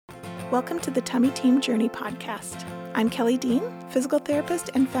Welcome to the Tummy Team Journey podcast. I'm Kelly Dean, physical therapist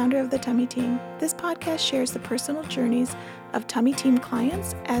and founder of the Tummy Team. This podcast shares the personal journeys of Tummy Team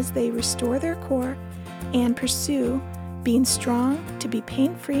clients as they restore their core and pursue being strong to be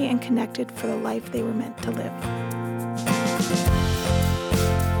pain-free and connected for the life they were meant to live.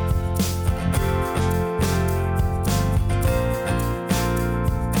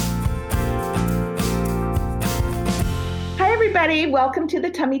 Everybody, welcome to the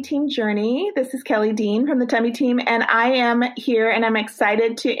Tummy Team Journey. This is Kelly Dean from the Tummy Team, and I am here and I'm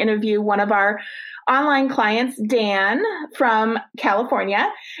excited to interview one of our online clients, Dan from California.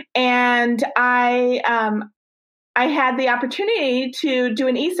 And I had the opportunity to do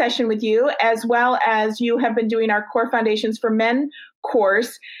an e-session with you, as well as you have been doing our Core Foundations for Men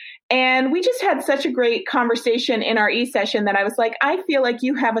course. And we just had such a great conversation in our e-session that I was like, I feel like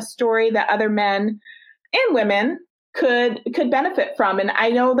you have a story that other men and women could benefit from. And I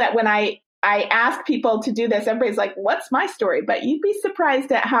know that when I ask people to do this, everybody's like, what's my story? But you'd be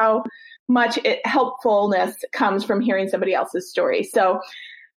surprised at how much helpfulness comes from hearing somebody else's story. So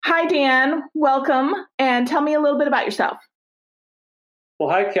hi, Dan, welcome. And tell me a little bit about yourself. Well,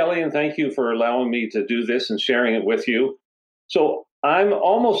 hi, Kelly, and thank you for allowing me to do this and sharing it with you. So I'm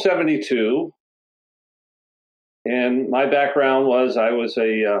almost 72. And my background was I was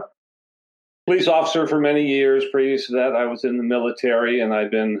a police officer for many years. Previous to that, I was in the military, and I've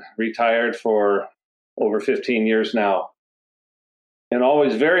been retired for over 15 years now, and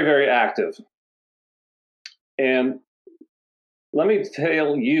always very, very active. And let me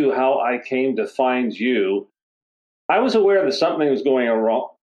tell you how I came to find you. I was aware that something was going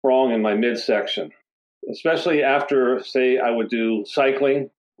wrong in my midsection, especially after, say, I would do cycling.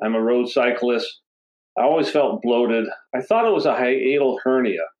 I'm a road cyclist. I always felt bloated. I thought it was a hiatal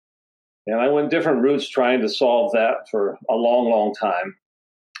hernia. And I went different routes trying to solve that for a long, long time.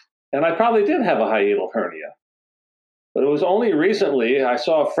 And I probably did have a hiatal hernia. But it was only recently I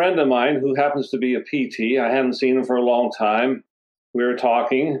saw a friend of mine who happens to be a PT. I hadn't seen him for a long time. We were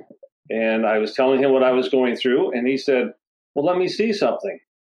talking, and I was telling him what I was going through. And he said, well, let me see something.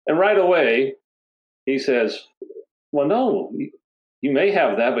 And right away, he says, well, no, you may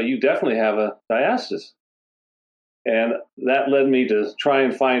have that, but you definitely have a diastasis. And that led me to try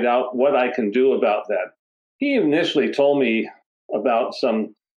and find out what I can do about that. He initially told me about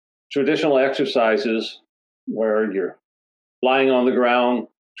some traditional exercises where you're lying on the ground,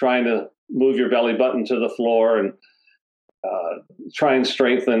 trying to move your belly button to the floor and try and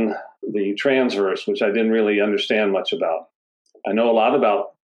strengthen the transverse, which I didn't really understand much about. I know a lot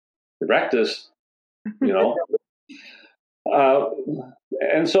about the rectus, you know.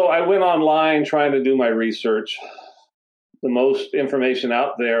 And so I went online trying to do my research. The most information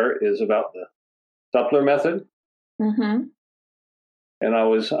out there is about the Doppler method. Mm-hmm. And I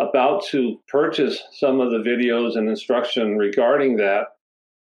was about to purchase some of the videos and instruction regarding that.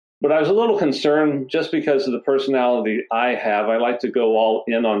 But I was a little concerned just because of the personality I have. I like to go all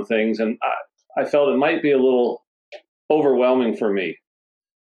in on things. And I felt it might be a little overwhelming for me.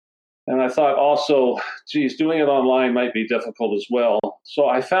 And I thought also, geez, doing it online might be difficult as well. So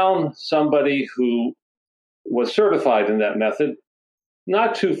I found somebody who was certified in that method,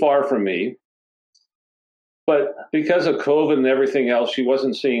 not too far from me. But because of COVID and everything else, she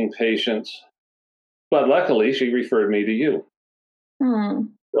wasn't seeing patients. But luckily, she referred me to you. So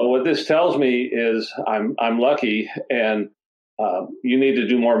what this tells me is I'm lucky, and you need to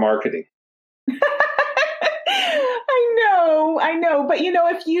do more marketing. I know. But you know,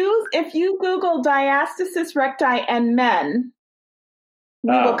 if you Google diastasis recti and men,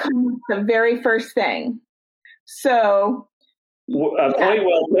 we will come with the very first thing. So, point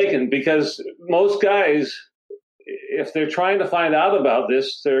well taken, because most guys, if they're trying to find out about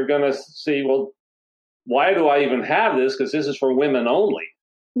this, they're going to see, well, why do I even have this? Because this is for women only.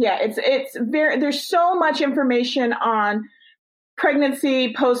 Yeah, it's very, there's so much information on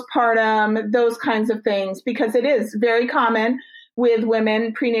pregnancy, postpartum, those kinds of things, because it is very common with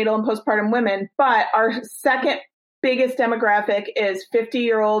women, prenatal and postpartum women. But our second biggest demographic is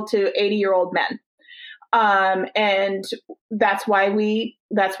 50-year-old to 80-year-old men. And that's why we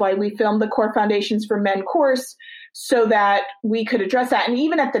filmed the Core Foundations for Men course, so that we could address that. And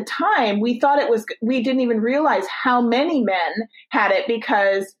even at the time, we didn't even realize how many men had it,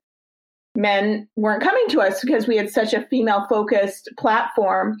 because men weren't coming to us because we had such a female focused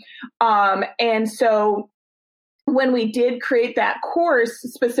platform. And so when we did create that course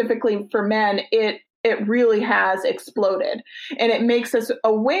specifically for men, it really has exploded, and it makes us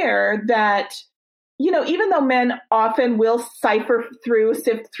aware that even though men often will sift through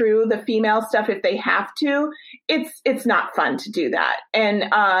the female stuff if they have to, it's not fun to do that. And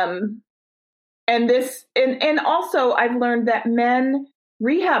also I've learned that men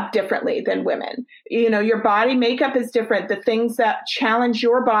rehab differently than women. Your body makeup is different. The things that challenge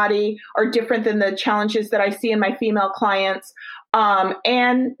your body are different than the challenges that I see in my female clients.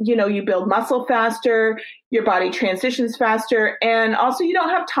 And you build muscle faster, your body transitions faster. And also you don't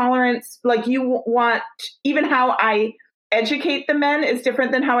have tolerance. Like even how I educate the men is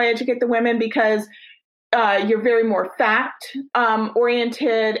different than how I educate the women, because you're very more fact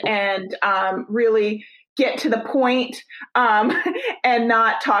oriented and really get to the point and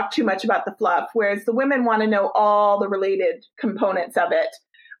not talk too much about the fluff, whereas the women want to know all the related components of it.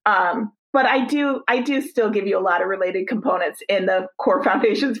 But I do still give you a lot of related components in the Core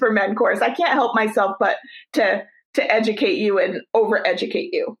Foundations for Men course. I can't help myself but to educate you and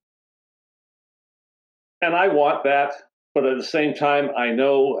over-educate you. And I want that, but at the same time, I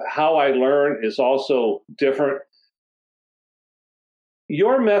know how I learn is also different.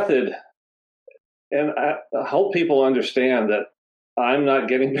 Your method, and I hope people understand that I'm not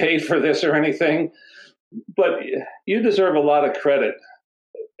getting paid for this or anything, but you deserve a lot of credit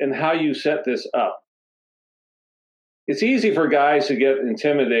in how you set this up. It's easy for guys to get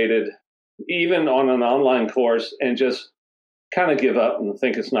intimidated, even on an online course, and just kind of give up and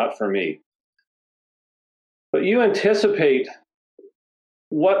think it's not for me. But you anticipate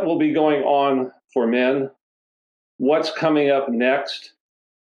what will be going on for men, what's coming up next.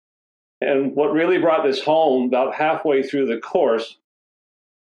 And what really brought this home, about halfway through the course,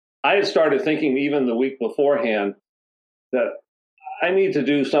 I had started thinking even the week beforehand that I need to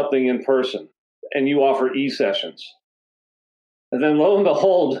do something in person, and you offer e-sessions. And then lo and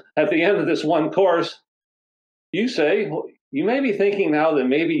behold, at the end of this one course, you say, well, you may be thinking now that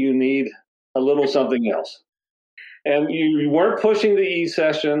maybe you need a little something else. And you weren't pushing the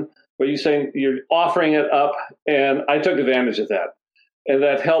e-session, but you're saying you're offering it up, and I took advantage of that. And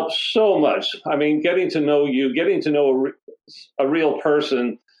that helps so much. I mean, getting to know you, getting to know a real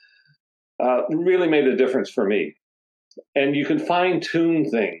person really made a difference for me. And you can fine-tune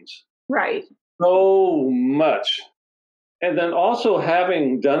things. Right. So much. And then also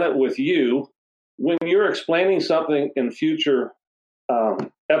having done it with you, when you're explaining something in future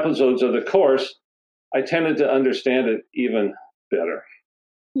episodes of the course, I tended to understand it even better.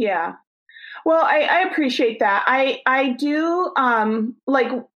 Yeah. Well, I appreciate that. I do,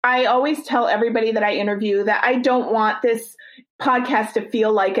 I always tell everybody that I interview that I don't want this podcast to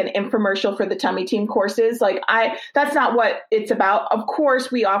feel like an infomercial for the Tummy Team courses. That's not what it's about. Of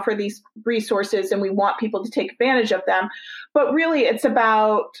course, we offer these resources and we want people to take advantage of them. But really, it's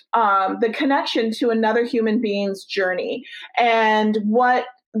about the connection to another human being's journey and what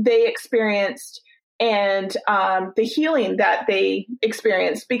they experienced and the healing that they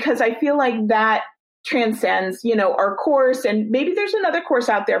experienced, because I feel like that transcends, our course, and maybe there's another course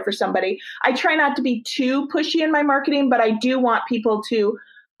out there for somebody. I try not to be too pushy in my marketing, but I do want people to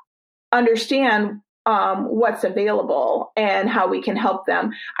understand what's available and how we can help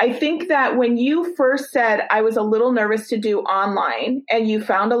them. I think that when you first said I was a little nervous to do online, and you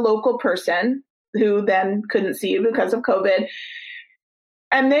found a local person who then couldn't see you because of COVID,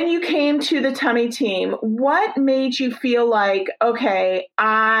 and then you came to the Tummy Team, what made you feel like, okay,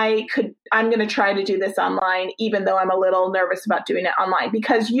 I'm going to try to do this online, even though I'm a little nervous about doing it online?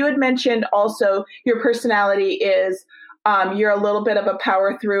 Because you had mentioned also your personality is, you're a little bit of a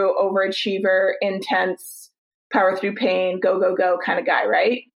power through, overachiever, intense, power through pain, go, go, go kind of guy,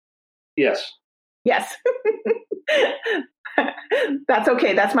 right? Yes. Yes. That's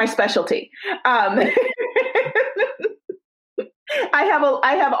okay. That's my specialty. I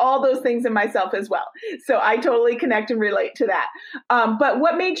have all those things in myself as well. So I totally connect and relate to that. But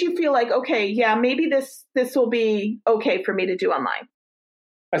what made you feel like, okay, yeah, maybe this will be okay for me to do online?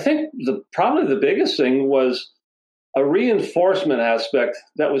 I think probably the biggest thing was a reinforcement aspect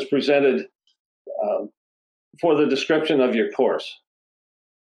that was presented for the description of your course.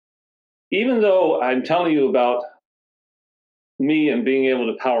 Even though I'm telling you about me and being able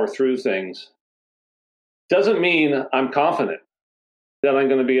to power through things, doesn't mean I'm confident that I'm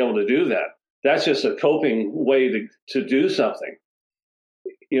going to be able to do that. That's just a coping way to do something.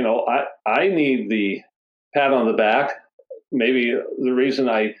 I need the pat on the back. Maybe the reason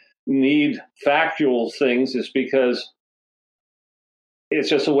I need factual things is because it's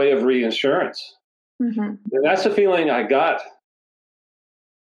just a way of reinsurance. Mm-hmm. And that's the feeling I got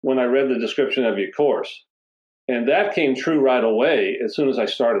when I read the description of your course. And that came true right away as soon as I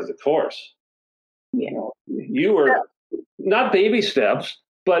started the course. Yeah. You were not baby steps,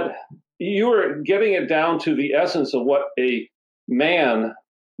 but you were getting it down to the essence of what a man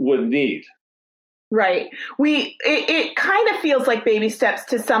would need. Right. It kind of feels like baby steps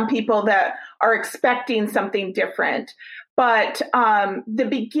to some people that are expecting something different. But the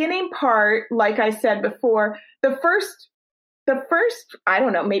beginning part, like I said before, the first, I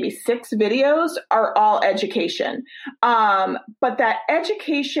don't know, maybe 6 videos are all education. But that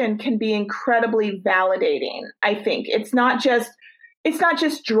education can be incredibly validating. I think it's not just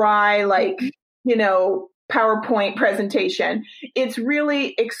dry, like, PowerPoint presentation. It's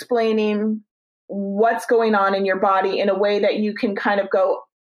really explaining what's going on in your body in a way that you can kind of go,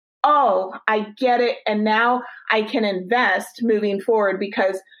 oh, I get it. And now I can invest moving forward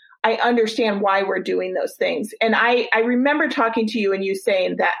because I understand why we're doing those things. And I remember talking to you and you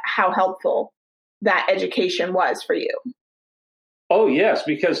saying that how helpful that education was for you. Oh, yes,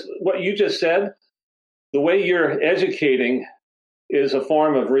 because what you just said, the way you're educating is a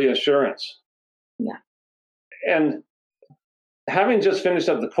form of reassurance. Yeah. And having just finished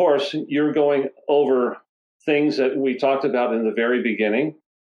up the course, you're going over things that we talked about in the very beginning,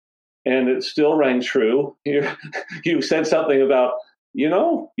 and it still rang true. You said something about,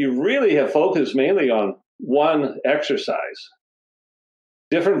 you really have focused mainly on one exercise,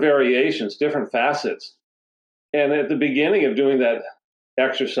 different variations, different facets. And at the beginning of doing that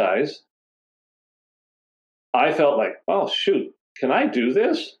exercise, I felt like, oh, shoot, can I do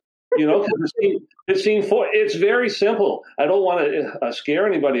this? It's very simple. I don't want to scare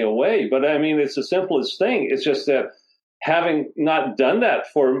anybody away, but I mean, it's the simplest thing. It's just that having not done that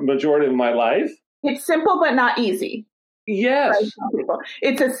for a majority of my life. It's simple, but not easy. Yes.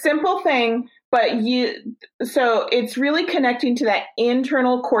 It's a simple thing, but so it's really connecting to that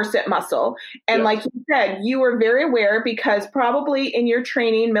internal corset muscle. And yes, like you said, you were very aware because probably in your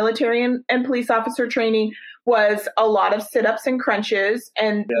training, military and police officer training, was a lot of sit-ups and crunches,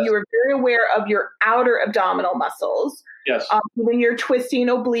 and yes, you were very aware of your outer abdominal muscles. Yes. When you're twisting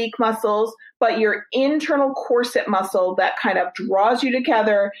oblique muscles, but your internal corset muscle that kind of draws you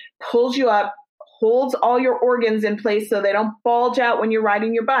together, pulls you up, holds all your organs in place so they don't bulge out when you're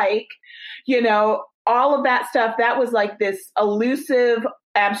riding your bike, all of that stuff, that was like this elusive,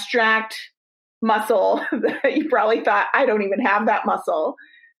 abstract muscle that you probably thought, I don't even have that muscle.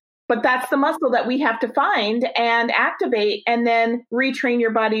 But that's the muscle that we have to find and activate and then retrain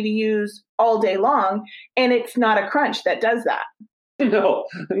your body to use all day long. And it's not a crunch that does that. No.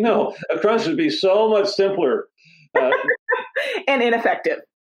 A crunch would be so much simpler. And ineffective.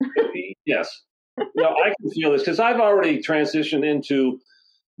 Yes. I can feel this because I've already transitioned into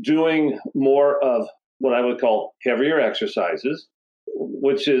doing more of what I would call heavier exercises,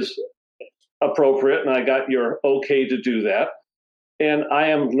 which is appropriate. And I got your okay to do that. And I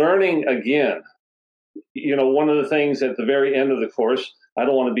am learning again. One of the things at the very end of the course, I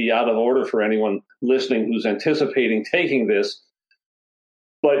don't want to be out of order for anyone listening who's anticipating taking this,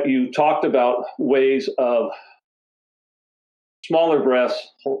 but you talked about ways of smaller breaths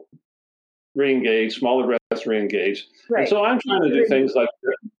re-engage, smaller breaths re-engage. Right. And so I'm trying to do things like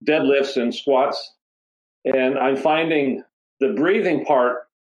deadlifts and squats, and I'm finding the breathing part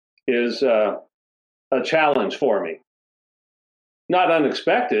is a challenge for me. Not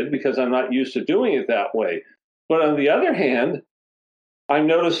unexpected because I'm not used to doing it that way. But on the other hand, I'm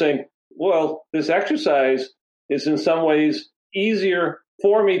noticing, well, this exercise is in some ways easier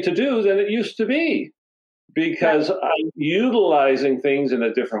for me to do than it used to be because I'm utilizing things in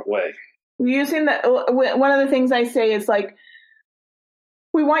a different way. One of the things I say is like,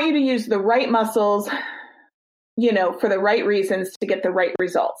 we want you to use the right muscles, for the right reasons to get the right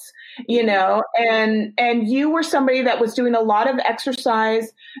results, and you were somebody that was doing a lot of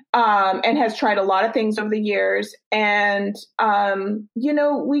exercise, and has tried a lot of things over the years. And,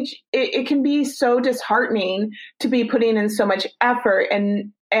 it can be so disheartening to be putting in so much effort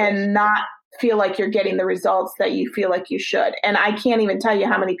and not feel like you're getting the results that you feel like you should. And I can't even tell you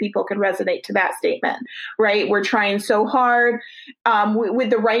how many people could resonate to that statement, right? We're trying so hard,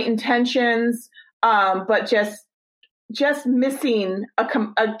 with the right intentions, but just missing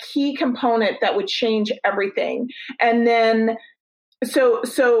a key component that would change everything. And then,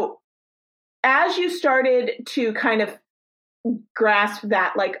 so as you started to kind of grasp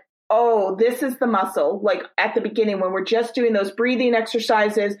that, like, oh, this is the muscle, like at the beginning when we're just doing those breathing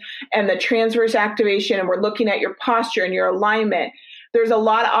exercises and the transverse activation and we're looking at your posture and your alignment, there's a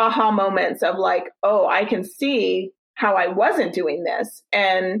lot of aha moments of like, oh, I can see how I wasn't doing this.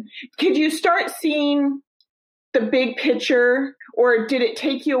 And could you start seeing the big picture, or did it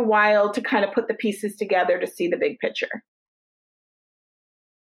take you a while to kind of put the pieces together to see the big picture?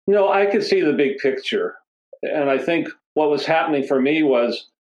 No, I could see the big picture. And I think what was happening for me was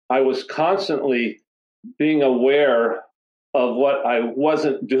I was constantly being aware of what I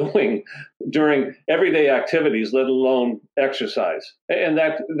wasn't doing during everyday activities, let alone exercise. And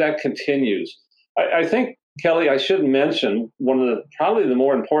that continues. I think, Kelly, I should mention one of probably the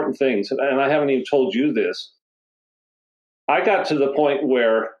more important things, and I haven't even told you this. I got to the point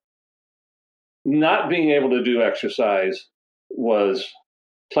where not being able to do exercise was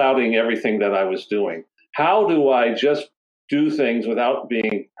clouding everything that I was doing. How do I just do things without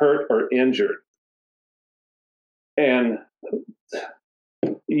being hurt or injured? And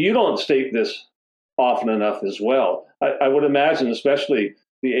you don't state this often enough as well. I would imagine, especially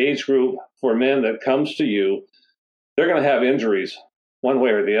the age group for men that comes to you, they're going to have injuries one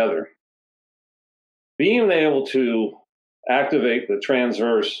way or the other. Being able to activate the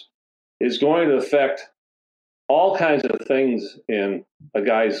transverse is going to affect all kinds of things in a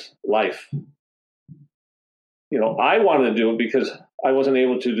guy's life. I wanted to do it because I wasn't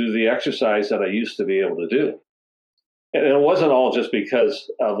able to do the exercise that I used to be able to do. And it wasn't all just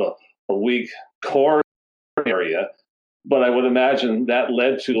because of a weak core area, but I would imagine that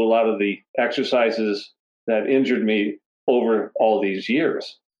led to a lot of the exercises that injured me over all these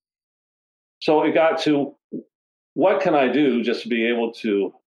years. So it got to, what can I do just to be able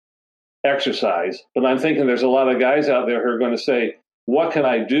to exercise? But I'm thinking there's a lot of guys out there who are going to say, what can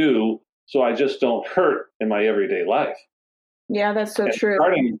I do so I just don't hurt in my everyday life? Yeah, that's so true.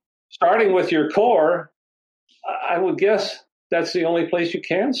 Starting with your core, I would guess that's the only place you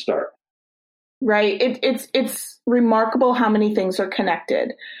can start. Right. It's remarkable how many things are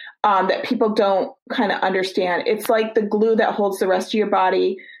connected that people don't kind of understand. It's like the glue that holds the rest of your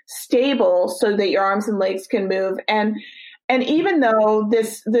body stable so that your arms and legs can move. And even though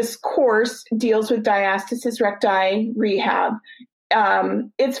this course deals with diastasis recti rehab,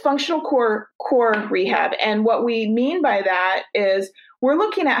 it's functional core rehab. And what we mean by that is we're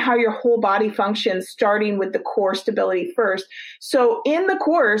looking at how your whole body functions, starting with the core stability first. So in the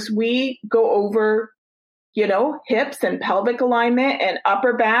course, we go over, hips and pelvic alignment and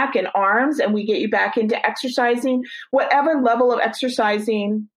upper back and arms, and we get you back into exercising, whatever level of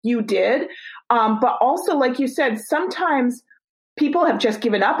exercising you did. But also, like you said, sometimes people have just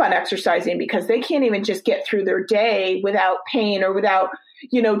given up on exercising because they can't even just get through their day without pain or without,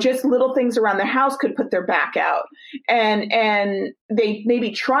 just little things around the house could put their back out. And they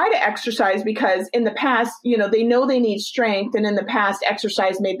maybe try to exercise because in the past, they know they need strength. And in the past,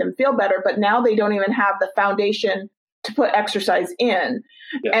 exercise made them feel better, but now they don't even have the foundation to put exercise in.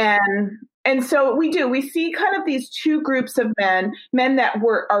 Yeah. And so we see kind of these two groups of men that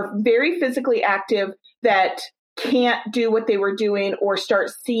are very physically active that can't do what they were doing or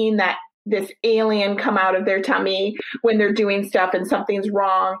start seeing that this alien come out of their tummy when they're doing stuff and something's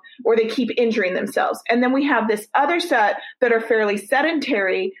wrong, or they keep injuring themselves. And then we have this other set that are fairly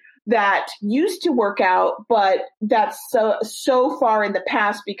sedentary that used to work out, but that's so far in the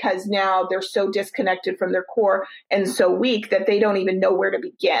past because now they're so disconnected from their core and so weak that they don't even know where to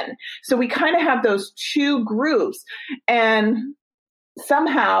begin. So we kind of have those two groups, and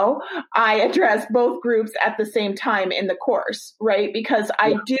somehow I address both groups at the same time in the course, right? Because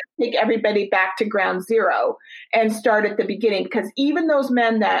I do take everybody back to ground zero and start at the beginning, because even those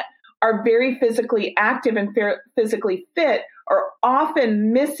men that are very physically active and physically fit are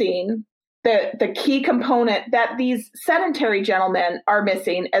often missing the key component that these sedentary gentlemen are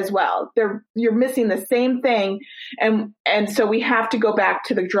missing as well. You're missing the same thing. And so we have to go back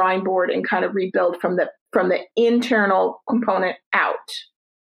to the drawing board and kind of rebuild from the internal component out.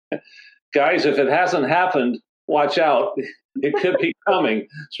 Guys, if it hasn't happened, watch out. It could be coming,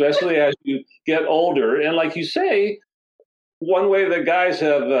 especially as you get older. And like you say, one way that guys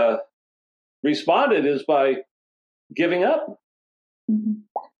have responded is by giving up,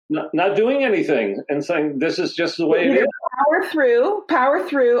 not doing anything, and saying this is just the way it is. Power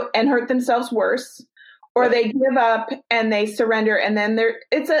through, and hurt themselves worse, or they give up and they surrender, and then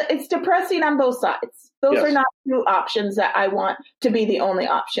it's depressing on both sides. Those are not two options that I want to be the only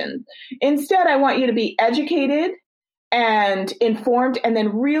option. Instead, I want you to be educated and informed, and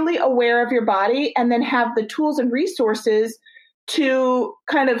then really aware of your body, and then have the tools and resources to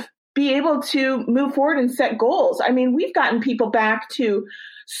kind of be able to move forward and set goals. I mean, we've gotten people back to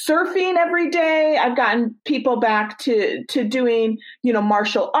surfing every day. I've gotten people back to doing,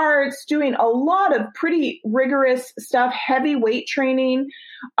 martial arts, doing a lot of pretty rigorous stuff, heavy weight training.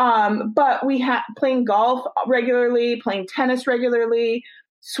 But we have playing golf regularly, playing tennis regularly,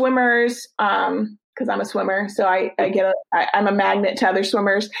 swimmers, because I'm a swimmer. So I'm a magnet to other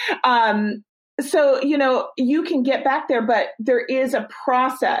swimmers. So, you can get back there, but there is a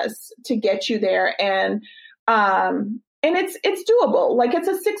process to get you there. And And it's doable. Like, it's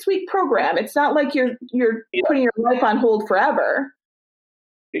a 6-week program. It's not like you're putting your life on hold forever.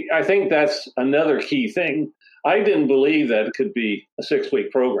 I think that's another key thing. I didn't believe that it could be a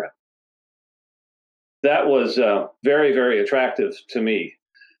 6-week program. That was very, very attractive to me.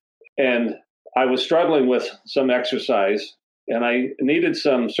 And I was struggling with some exercise, and I needed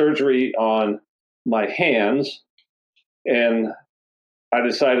some surgery on my hands. And I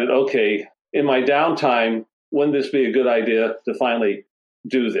decided, okay, in my downtime, wouldn't this be a good idea to finally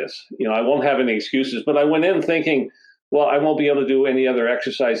do this? I won't have any excuses. But I went in thinking, well, I won't be able to do any other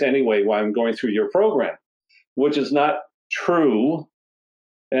exercise anyway while I'm going through your program, which is not true.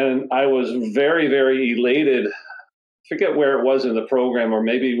 And I was very, very elated. Forget where it was in the program, or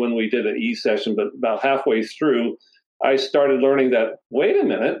maybe when we did an e-session, but about halfway through, I started learning that, wait a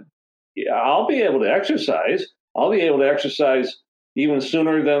minute, I'll be able to exercise. I'll be able to exercise even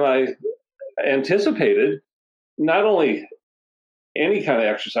sooner than I anticipated. Not only any kind of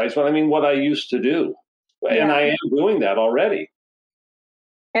exercise, but I mean what I used to do. Yeah. And I am doing that already.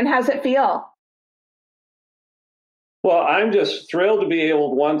 And how's it feel? Well, I'm just thrilled to be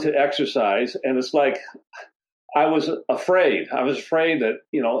able, one, to exercise. And it's like, I was afraid. I was afraid that,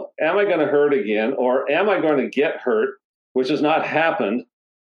 am I going to hurt again? Or am I going to get hurt? Which has not happened.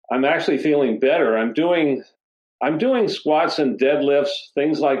 I'm actually feeling better. I'm doing squats and deadlifts,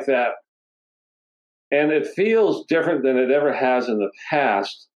 things like that. And it feels different than it ever has in the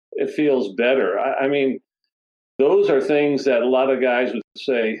past. It feels better. I mean, those are things that a lot of guys would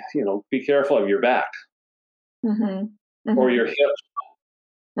say, be careful of your back or your hips.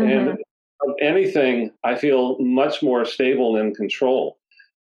 And of anything, I feel much more stable and in control.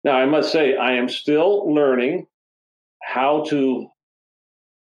 Now, I must say, I am still learning how to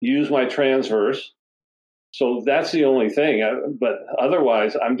use my transverse. So that's the only thing. But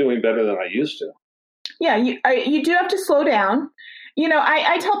otherwise, I'm doing better than I used to. Yeah, you do have to slow down.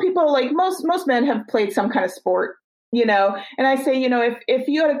 I tell people, like, most men have played some kind of sport, and I say, if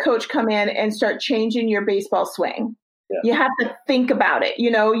you had a coach come in and start changing your baseball swing, you have to think about it.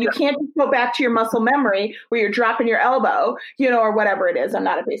 You can't just go back to your muscle memory where you're dropping your elbow, or whatever it is. I'm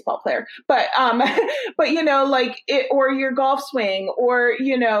not a baseball player, but like it, or your golf swing, or,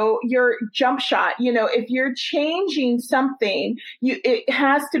 your jump shot. If you're changing something, it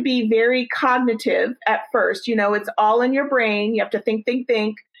has to be very cognitive at first. It's all in your brain. You have to think.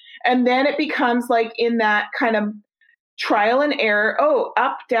 And then it becomes like in that kind of trial and error. Oh,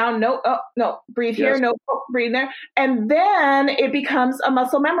 up, down, no, oh, no, breathe here, no, oh, breathe there. And then it becomes a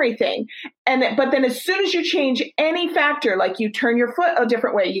muscle memory thing. But then as soon as you change any factor, like you turn your foot a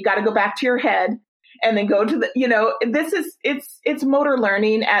different way, you got to go back to your head and then go to the, it's motor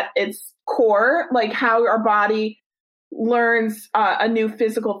learning at its core, like how our body learns a new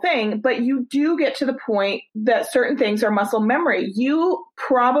physical thing. But you do get to the point that certain things are muscle memory. You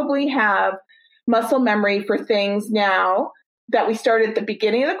probably have muscle memory for things now that we started at the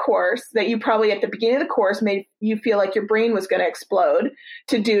beginning of the course, that you probably at the beginning of the course made you feel like your brain was going to explode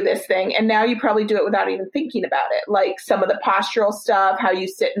to do this thing. And now you probably do it without even thinking about it. Like some of the postural stuff, how you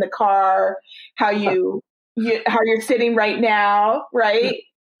sit in the car, how you're sitting right now, right?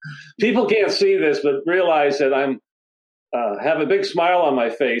 People can't see this, but realize that I'm have a big smile on my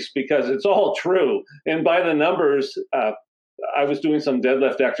face because it's all true. And by the numbers, I was doing some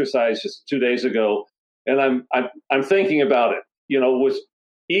deadlift exercise just 2 days ago, and I'm thinking about it. With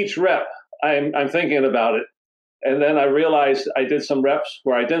each rep, I'm thinking about it, and then I realized I did some reps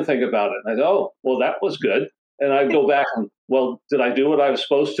where I didn't think about it. And I said, oh, well, that was good. And I go back and, well, did I do what I was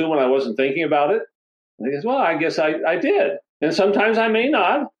supposed to when I wasn't thinking about it? And I guess, well, I guess I did. And sometimes I may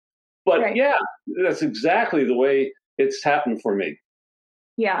not, but right. Yeah, that's exactly the way it's happened for me.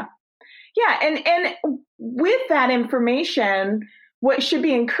 Yeah. Yeah. And with that information, what should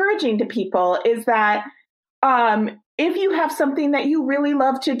be encouraging to people is that if you have something that you really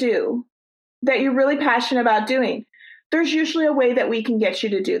love to do, that you're really passionate about doing, there's usually a way that we can get you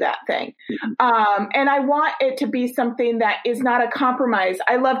to do that thing. And I want it to be something that is not a compromise.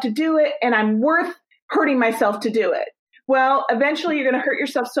 I love to do it and I'm worth hurting myself to do it. Well, eventually you're going to hurt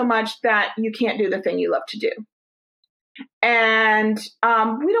yourself so much that you can't do the thing you love to do. And we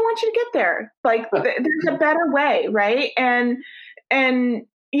don't want you to get there. Like there's a better way, right? And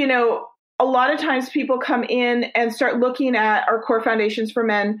a lot of times people come in and start looking at our Core Foundations for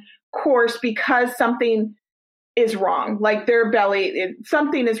Men course because something is wrong. Like their belly,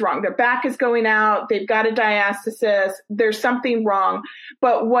 something is wrong. Their back is going out. They've got a diastasis. There's something wrong.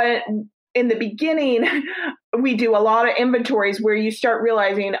 But in the beginning, we do a lot of inventories where you start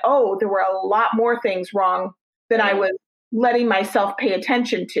realizing, oh, there were a lot more things wrong than I was letting myself pay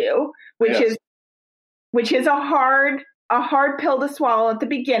attention to, which is a hard a hard pill to swallow at the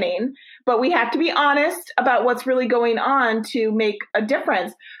beginning, but we have to be honest about what's really going on to make a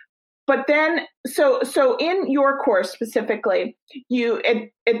difference. But then, so in your course specifically, you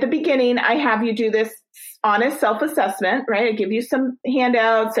at the beginning, I have you do this honest self-assessment, right? I give you some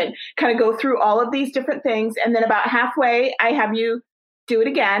handouts and kind of go through all of these different things. And then about halfway, I have you do it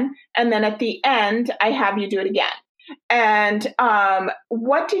again. And then at the end, I have you do it again. And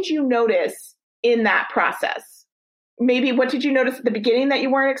what did you notice in that process? Maybe what did you notice at the beginning that you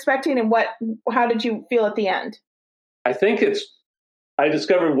weren't expecting, and how did you feel at the end? I think I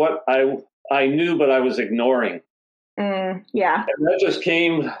discovered what I knew, but I was ignoring. Yeah. And that just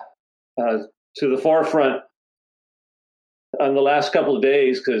came to the forefront on the last couple of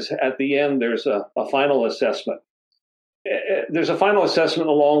days, because at the end, there's a final assessment. There's a final assessment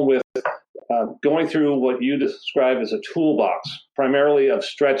along with going through what you describe as a toolbox, primarily of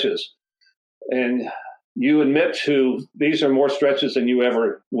stretches. And you admit to these are more stretches than you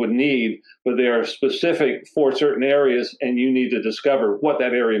ever would need, but they are specific for certain areas, and you need to discover what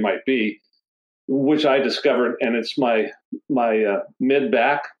that area might be, which I discovered, and it's my mid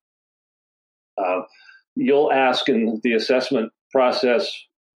back. You'll ask in the assessment process,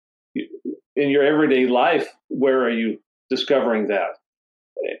 in your everyday life, where are you discovering that?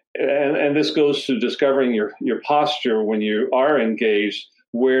 And this goes to discovering your posture when you are engaged.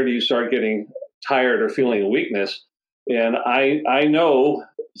 Where do you start getting tired or feeling a weakness? And I know,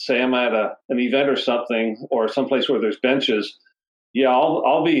 say I'm at an event or something, or someplace where there's benches, yeah,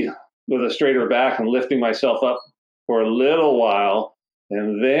 I'll be with a straighter back and lifting myself up for a little while,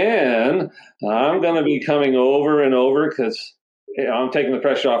 and then I'm going to be coming over and over because I'm taking the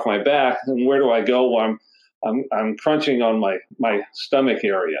pressure off my back. And where do I go? Well, I'm crunching on my stomach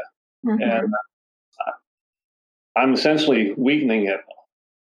area, and I'm essentially weakening it.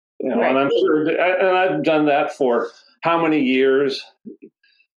 Right. And I'm sure, and I've done that for how many years?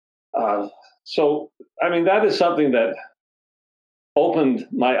 So, I mean, that is something that opened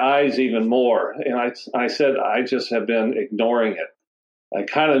my eyes even more. And I said, I just have been ignoring it. I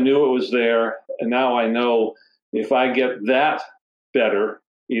kind of knew it was there. And now I know if I get that better,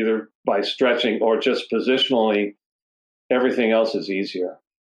 either by stretching or just positionally, everything else is easier.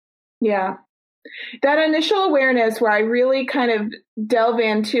 Yeah. That initial awareness where I really kind of delve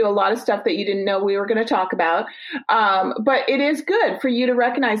into a lot of stuff that you didn't know we were going to talk about. But it is good for you to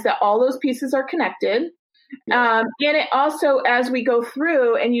recognize that all those pieces are connected. And it also, as we go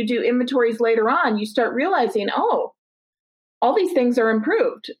through and you do inventories later on, you start realizing, oh, all these things are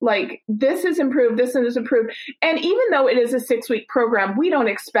improved. Like this is improved, this is improved. And even though it is a 6-week program, we don't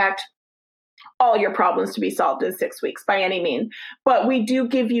expect all your problems to be solved in 6 weeks by any means. But we do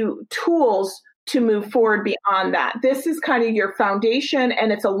give you tools to move forward beyond that. This is kind of your foundation,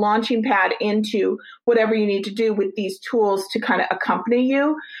 and it's a launching pad into whatever you need to do with these tools to kind of accompany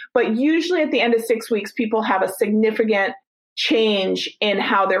you. But usually at the end of 6 weeks, people have a significant change in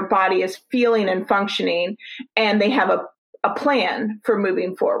how their body is feeling and functioning, and they have a plan for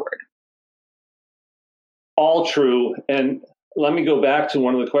moving forward. All true. And let me go back to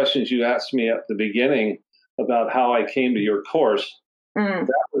one of the questions you asked me at the beginning about how I came to your course. That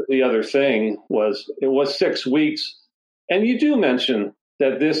was the other thing, it was 6 weeks. And you do mention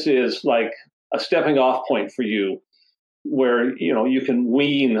that this is like a stepping off point for you where, you can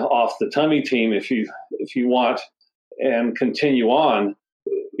wean off the tummy team if you want and continue on.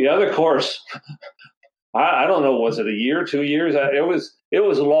 The other course, I don't know, was it a year, 2 years? It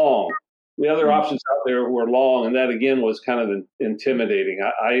was long. The other options out there were long, and that again was kind of intimidating.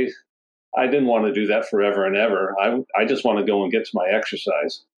 I didn't want to do that forever and ever. I just want to go and get to my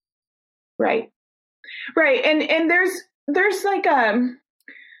exercise. Right. And there's like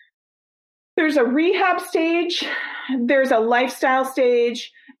there's a rehab stage, there's a lifestyle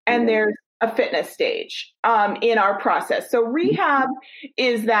stage, and there's a fitness stage in our process. So rehab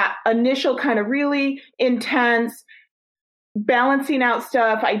is that initial kind of really intense balancing out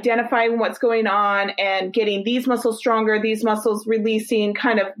stuff, identifying what's going on and getting these muscles stronger, these muscles releasing,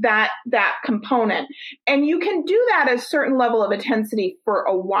 kind of that component. And you can do that at a certain level of intensity for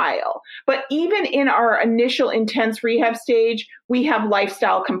a while. But even in our initial intense rehab stage, we have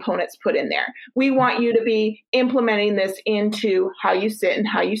lifestyle components put in there. We want you to be implementing this into how you sit and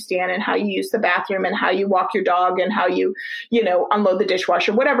how you stand and how you use the bathroom and how you walk your dog and how you unload the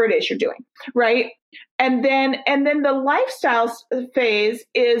dishwasher, whatever it is you're doing, right? And then the lifestyle phase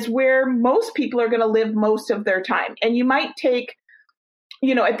is where most people are going to live most of their time. And you might take,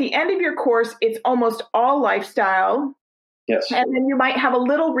 at the end of your course, it's almost all lifestyle. Yes. And then you might have a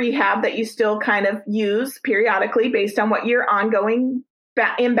little rehab that you still kind of use periodically based on what your ongoing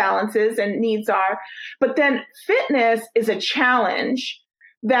imbalances and needs are. But then fitness is a challenge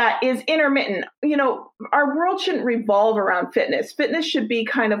that is intermittent. Our world shouldn't revolve around fitness. Fitness should be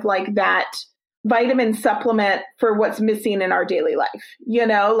kind of like that vitamin supplement for what's missing in our daily life.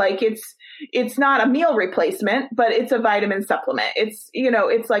 Like it's not a meal replacement, but it's a vitamin supplement.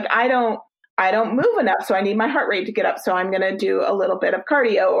 It's like I don't move enough, so I need my heart rate to get up, so I'm going to do a little bit of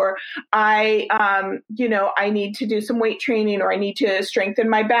cardio, or I need to do some weight training, or I need to strengthen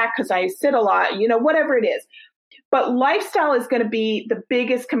my back because I sit a lot, whatever it is. But lifestyle is going to be the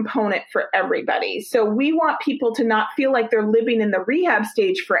biggest component for everybody. So we want people to not feel like they're living in the rehab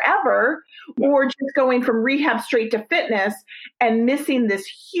stage forever, or just going from rehab straight to fitness and missing this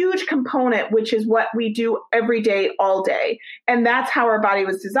huge component, which is what we do every day, all day. And that's how our body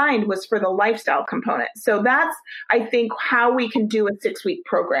was designed, was for the lifestyle component. So that's, I think, how we can do a 6-week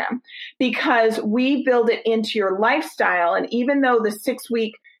program, because we build it into your lifestyle. And even though the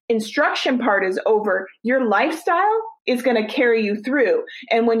 6-week instruction part is over, your lifestyle is going to carry you through.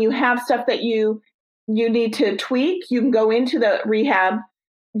 And when you have stuff that you need to tweak, you can go into the rehab,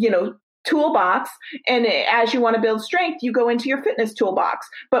 toolbox. And as you want to build strength, you go into your fitness toolbox.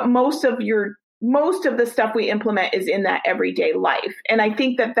 But most of the stuff we implement is in that everyday life. And I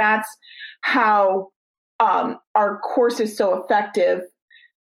think that that's how our course is so effective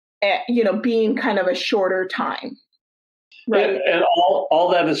at, being kind of a shorter time. Right. And all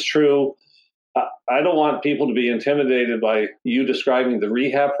that is true. I don't want people to be intimidated by you describing the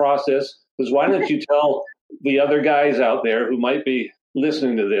rehab process, because why don't you tell the other guys out there who might be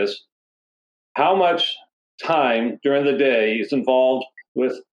listening to this, how much time during the day is involved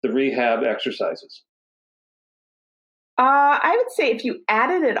with the rehab exercises? I would say if you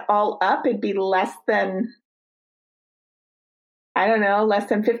added it all up, it'd be less than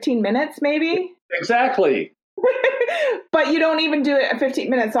 15 minutes, maybe. Exactly. But you don't even do it 15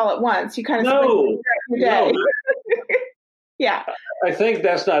 minutes all at once. You kind of split your day. No. Yeah. I think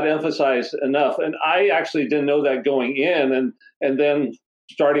that's not emphasized enough. And I actually didn't know that going in. And then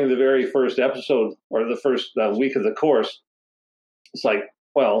starting the very first episode, or the first week of the course, it's like,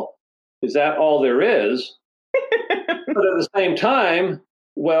 well, is that all there is? But at the same time,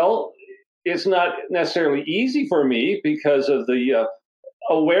 well, it's not necessarily easy for me because of the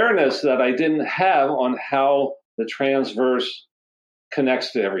awareness that I didn't have on how the transverse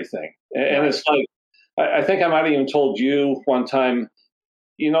connects to everything. And it's like, I think I might have even told you one time,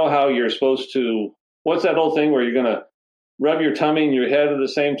 how you're supposed to, what's that old thing where you're going to rub your tummy and your head at the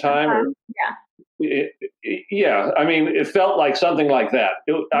same time? Yeah. I mean, it felt like something like that.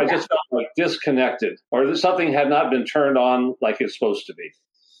 I just felt like disconnected, or that something had not been turned on like it's supposed to be.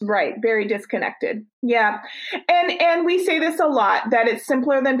 Right. Very disconnected. Yeah. And we say this a lot, that it's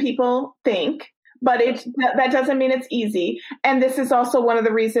simpler than people think, but that doesn't mean it's easy. And this is also one of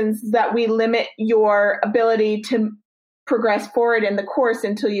the reasons that we limit your ability to progress forward in the course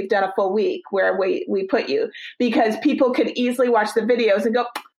until you've done a full week, where we put you, because people could easily watch the videos and go,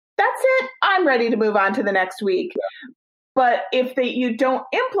 that's it, I'm ready to move on to the next week. Yeah. But if you don't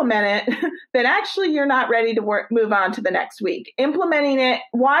implement it, then actually you're not ready to move on to the next week. Implementing it,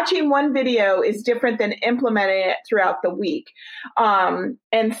 watching one video is different than implementing it throughout the week.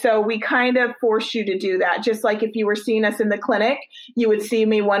 And so we kind of force you to do that. Just like if you were seeing us in the clinic, you would see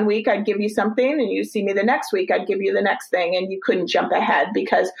me one week, I'd give you something, and you see me the next week, I'd give you the next thing, and you couldn't jump ahead,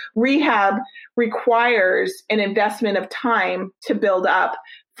 because rehab requires an investment of time to build up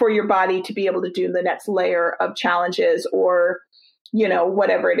for your body to be able to do the next layer of challenges, or,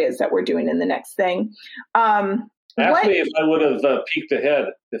 whatever it is that we're doing in the next thing. Ask me if I would have peeked ahead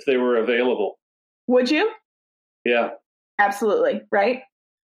if they were available. Would you? Yeah. Absolutely. Right?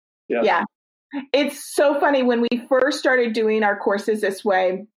 Yes. Yeah. It's so funny. When we first started doing our courses this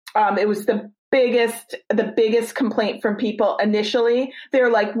way, it was the biggest complaint from people initially.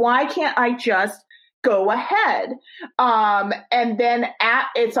 They're like, why can't I just go ahead? And then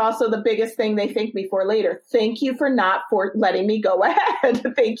it's also the biggest thing they thank me for later. Thank you for letting me go ahead.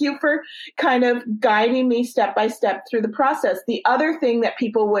 Thank you for kind of guiding me step by step through the process. The other thing that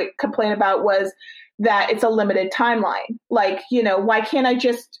people would complain about was that it's a limited timeline. Like, why can't I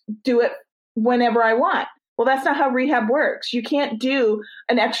just do it whenever I want? Well, that's not how rehab works. You can't do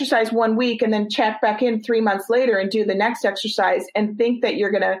an exercise 1 week and then check back in 3 months later and do the next exercise and think that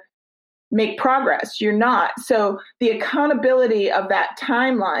you're going to make progress. You're not. So the accountability of that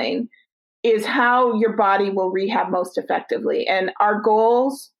timeline is how your body will rehab most effectively. And our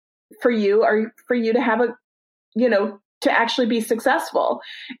goals for you are for you to have to actually be successful.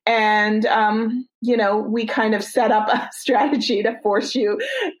 And, we kind of set up a strategy to force you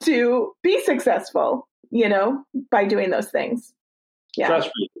to be successful, by doing those things. Yeah. Trust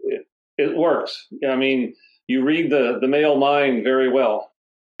me, it works. I mean, you read the male mind very well.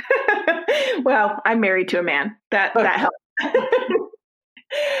 Well, I'm married to a man. That helps.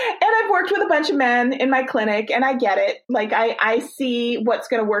 And I've worked with a bunch of men in my clinic, and I get it. Like I see what's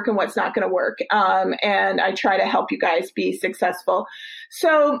going to work and what's not going to work. And I try to help you guys be successful.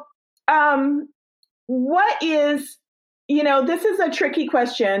 So, what is, this is a tricky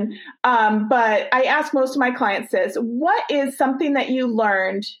question. But I ask most of my clients this: what is something that you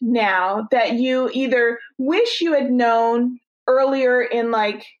learned now that you either wish you had known earlier in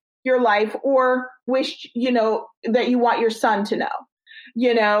like your life, or wish, that you want your son to know?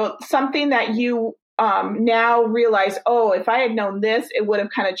 Something that you now realize, oh, if I had known this, it would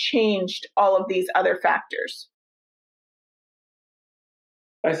have kind of changed all of these other factors.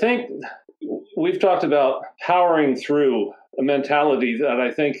 I think we've talked about powering through a mentality that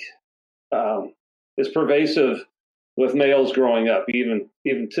I think is pervasive with males growing up. Even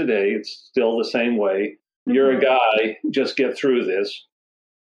today, it's still the same way. Mm-hmm. You're a guy, just get through this.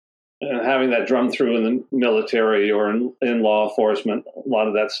 And having that drummed through in the military or in law enforcement, a lot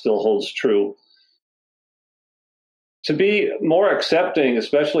of that still holds true. To be more accepting,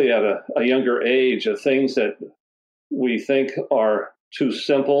 especially at a younger age, of things that we think are too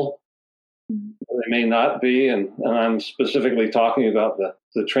simple, they may not be. And I'm specifically talking about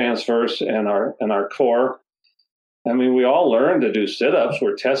the transverse and our core. I mean, we all learn to do sit-ups.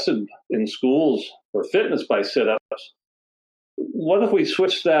 We're tested in schools for fitness by sit-ups. What if we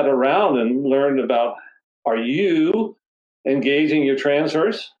switched that around and learned about, are you engaging your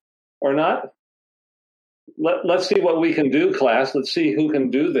transverse or not? Let's see what we can do, class. Let's see who can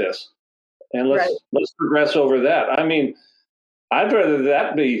do this. And let's progress over that. I mean, I'd rather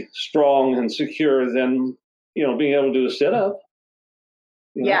that be strong and secure than, being able to do a sit-up.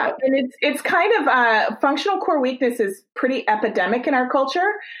 Yeah, and it's kind of functional core weakness is pretty epidemic in our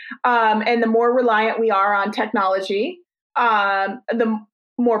culture. And the more reliant we are on technology, the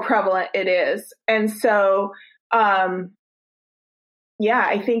more prevalent it is. And so, I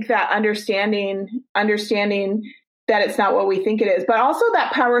think that understanding that it's not what we think it is, but also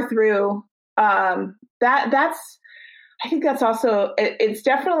that power through, I think that's also, it's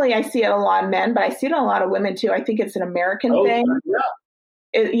definitely, I see it a lot of men, but I see it in a lot of women too. I think it's an American thing. Yeah.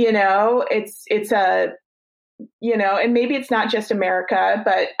 It's a, and maybe it's not just America,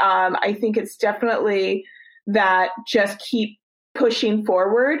 but I think it's definitely that just keep pushing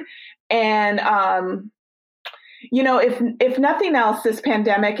forward. And, if nothing else, this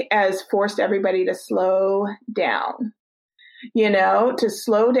pandemic has forced everybody to slow down, to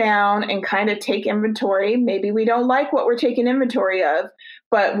slow down and kind of take inventory. Maybe we don't like what we're taking inventory of,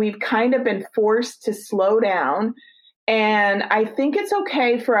 but we've kind of been forced to slow down. And I think it's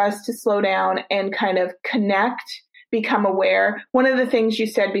okay for us to slow down and kind of connect, become aware. One of the things you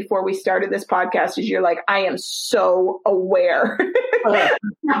said before we started this podcast is you're like, I am so aware of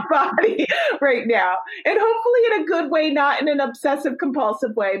my body right now. And hopefully in a good way, not in an obsessive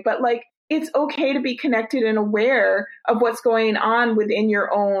compulsive way, but like, it's okay to be connected and aware of what's going on within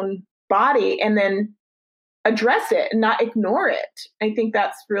your own body and then address it and not ignore it. I think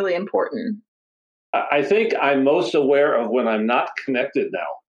that's really important. I think I'm most aware of when I'm not connected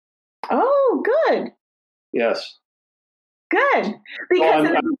now. Oh, good. Yes. Good. Because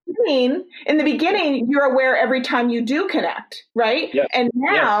in the beginning, you're aware every time you do connect, right? Yes. And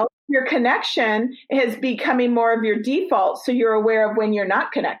now your connection is becoming more of your default. So you're aware of when you're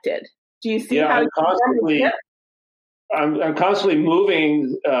not connected. Do you see how I'm constantly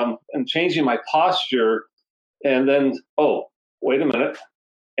moving and changing my posture. And then, oh, wait a minute.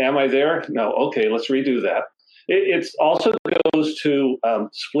 Am I there? No. Okay, let's redo that. It also goes to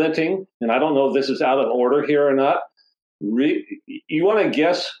splinting. And I don't know if this is out of order here or not. You want to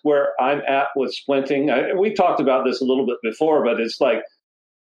guess where I'm at with splinting? We talked about this a little bit before, but it's like,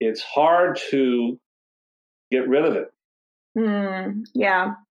 it's hard to get rid of it.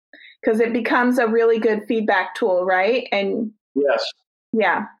 Yeah. Because it becomes a really good feedback tool, right? And yes.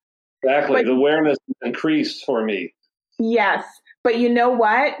 Yeah. Exactly. The awareness increased for me. Yes. But you know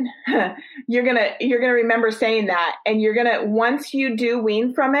what? You're gonna remember saying that. And once you do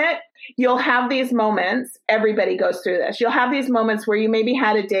wean from it, you'll have these moments. Everybody goes through this. You'll have these moments where you maybe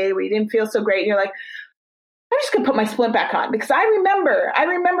had a day where you didn't feel so great. And you're like, I'm just going to put my splint back on because I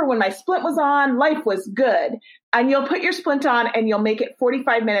remember when my splint was on, life was good. And you'll put your splint on and you'll make it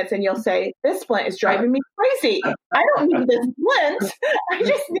 45 minutes and you'll say, this splint is driving me crazy. I don't need this splint. I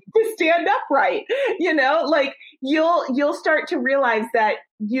just need to stand upright. Like you'll start to realize that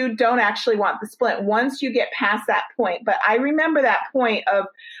you don't actually want the splint once you get past that point. But I remember that point of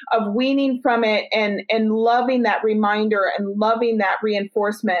weaning from it and loving that reminder and loving that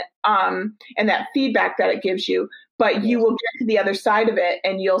reinforcement and that feedback that it gives you. But you will get to the other side of it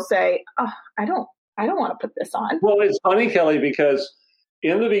and you'll say, oh, I don't want to put this on. Well, it's funny, Kelly, because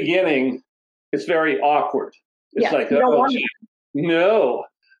in the beginning, it's very awkward. It's like, oh, no.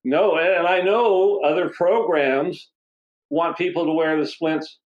 And I know other programs want people to wear the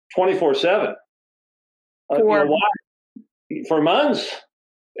splints 24/7. For months.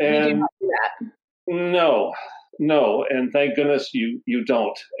 And you do not do that. No. And thank goodness you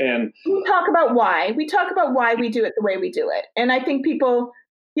don't. And we talk about why. We talk about why we do it the way we do it. And I think people,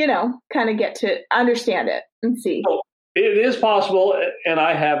 kind of get to understand it and see. So it is possible, and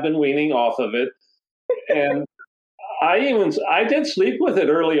I have been weaning off of it. And I did sleep with it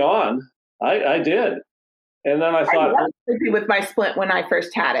early on. I did. And then I thought, I sleeping with my splint when I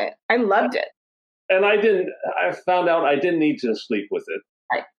first had it. I loved it. And I found out I didn't need to sleep with it.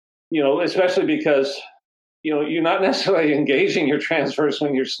 Right. Especially because, you're not necessarily engaging your transverse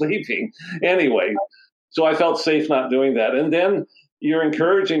when you're sleeping anyway. So I felt safe not doing that. And then you're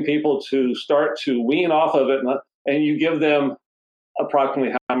encouraging people to start to wean off of it, and you give them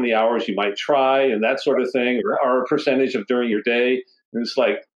approximately how many hours you might try and that sort of thing, or a percentage of during your day. And it's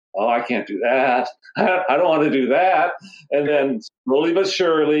like, oh, I can't do that. I don't want to do that. And then slowly but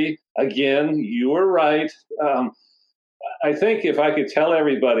surely, again, you were right. I think if I could tell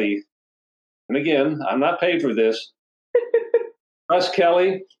everybody, and again, I'm not paid for this, trust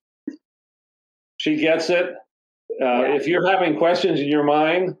Kelly. She gets it. If you're having questions in your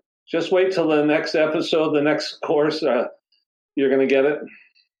mind, just wait till the next episode, the next course. You're going to get it.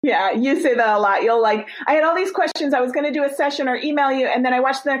 Yeah, you say that a lot. You'll I had all these questions. I was going to do a session or email you, and then I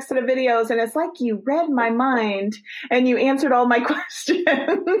watched the next set of videos, and it's like you read my mind, and you answered all my questions.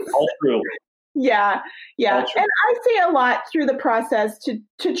 All true. Yeah. And I say a lot through the process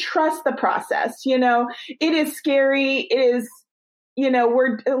to trust the process. It is scary. It is, a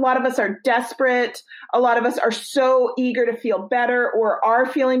lot of us are desperate. A lot of us are so eager to feel better or are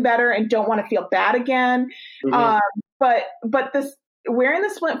feeling better and don't want to feel bad again. Mm-hmm. But this wearing the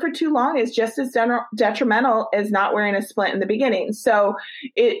splint for too long is just as detrimental as not wearing a splint in the beginning. So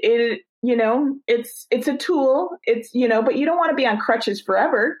it's a tool. It's, but you don't want to be on crutches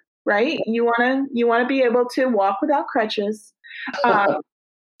forever. Right? You want to be able to walk without crutches.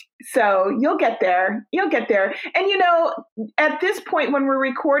 So you'll get there. And at this point when we're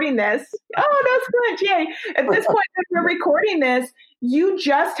recording this, that's good, Jay. At this point when we're recording this, you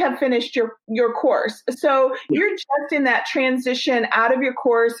just have finished your course. So you're just in that transition out of your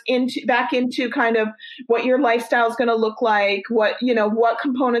course back into kind of what your lifestyle is going to look like, what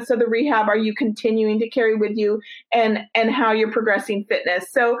components of the rehab are you continuing to carry with you, and how you're progressing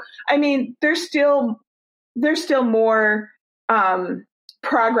fitness. So, I mean, there's still more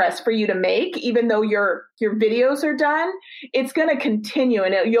progress for you to make, even though your videos are done. It's going to continue,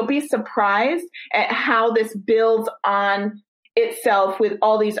 and you'll be surprised at how this builds on itself with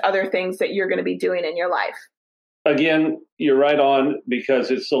all these other things that you're going to be doing in your life. Again, you're right on,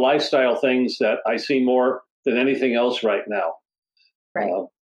 because it's the lifestyle things that I see more than anything else right now. Right.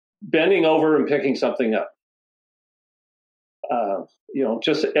 Bending over and picking something up.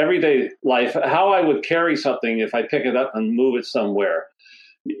 Just everyday life, how I would carry something if I pick it up and move it somewhere.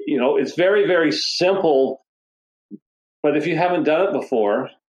 It's very, very simple, but if you haven't done it before.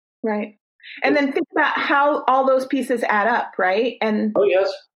 Right. And then think about how all those pieces add up, right? And oh,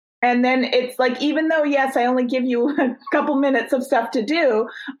 yes. And then it's like, even though, yes, I only give you a couple minutes of stuff to do,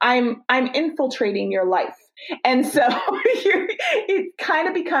 I'm infiltrating your life. And so it kind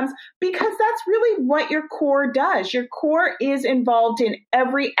of becomes, because that's really what your core does. Your core is involved in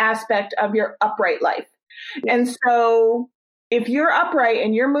every aspect of your upright life. And so if you're upright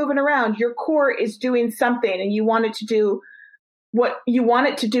and you're moving around, your core is doing something, and you want it to do what you want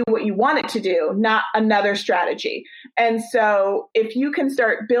it to do, not another strategy. And so if you can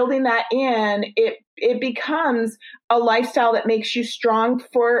start building that in, it becomes a lifestyle that makes you strong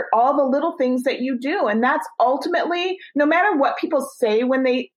for all the little things that you do. And that's ultimately, no matter what people say when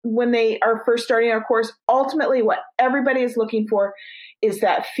they are first starting our course, ultimately what everybody is looking for is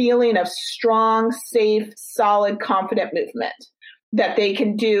that feeling of strong, safe, solid, confident movement, that they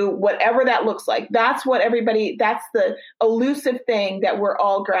can do whatever that looks like. That's the elusive thing that we're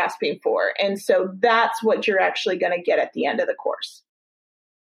all grasping for. And so that's what you're actually going to get at the end of the course.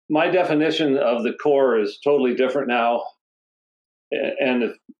 My definition of the core is totally different now. And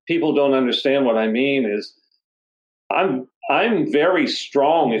if people don't understand what I mean, is I'm very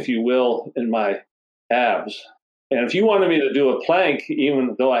strong, if you will, in my abs. And if you wanted me to do a plank,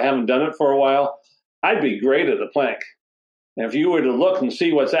 even though I haven't done it for a while, I'd be great at a plank. And if you were to look and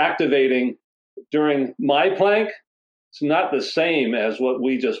see what's activating during my plank, it's not the same as what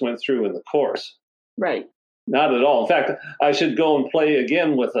we just went through in the course. Right. Not at all. In fact, I should go and play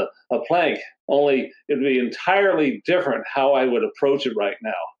again with a plank, only it'd be entirely different how I would approach it right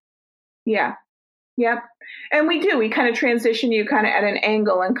now. Yeah. Yep. And we kind of transition you kind of at an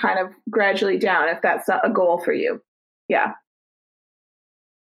angle and kind of gradually down if that's a goal for you. Yeah.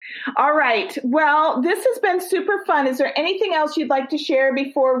 All right. Well, this has been super fun. Is there anything else you'd like to share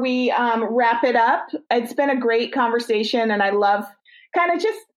before we wrap it up? It's been a great conversation, and I love kind of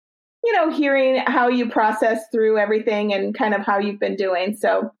just, hearing how you process through everything and kind of how you've been doing.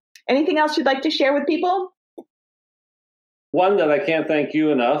 So anything else you'd like to share with people? One, that I can't thank you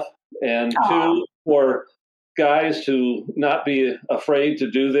enough. And two, for guys to not be afraid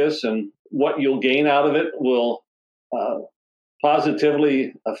to do this, and what you'll gain out of it will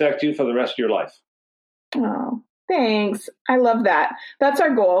positively affect you for the rest of your life. Oh, thanks. I love that. That's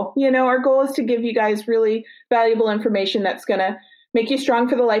our goal. Our goal is to give you guys really valuable information that's going to make you strong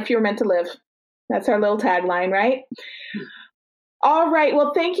for the life you were meant to live. That's our little tagline, right? All right.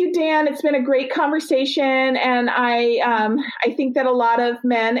 Well, thank you, Dan. It's been a great conversation. And I think that a lot of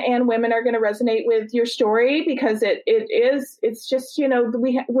men and women are going to resonate with your story, because it's just,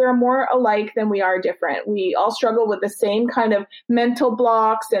 we're more alike than we are different. We all struggle with the same kind of mental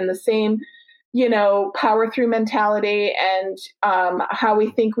blocks and the same, power through mentality, and how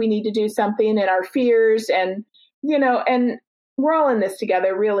we think we need to do something, and our fears, and, and we're all in this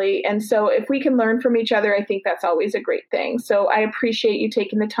together, really. And so if we can learn from each other, I think that's always a great thing. So I appreciate you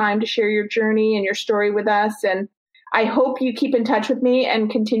taking the time to share your journey and your story with us. And I hope you keep in touch with me and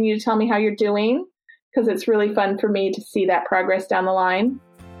continue to tell me how you're doing, because it's really fun for me to see that progress down the line.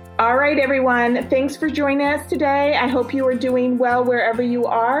 All right, everyone. Thanks for joining us today. I hope you are doing well wherever you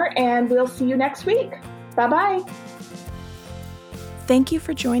are, and we'll see you next week. Bye-bye. Thank you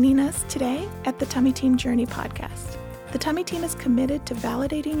for joining us today at the Tummy Team Journey podcast. The Tummy Team is committed to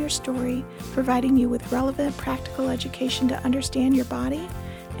validating your story, providing you with relevant, practical education to understand your body,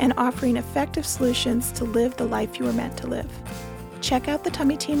 and offering effective solutions to live the life you were meant to live. Check out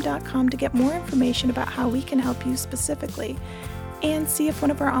thetummyteam.com to get more information about how we can help you specifically, and see if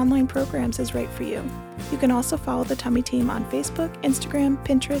one of our online programs is right for you. You can also follow the Tummy Team on Facebook, Instagram,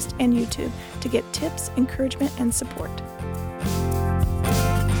 Pinterest, and YouTube to get tips, encouragement, and support.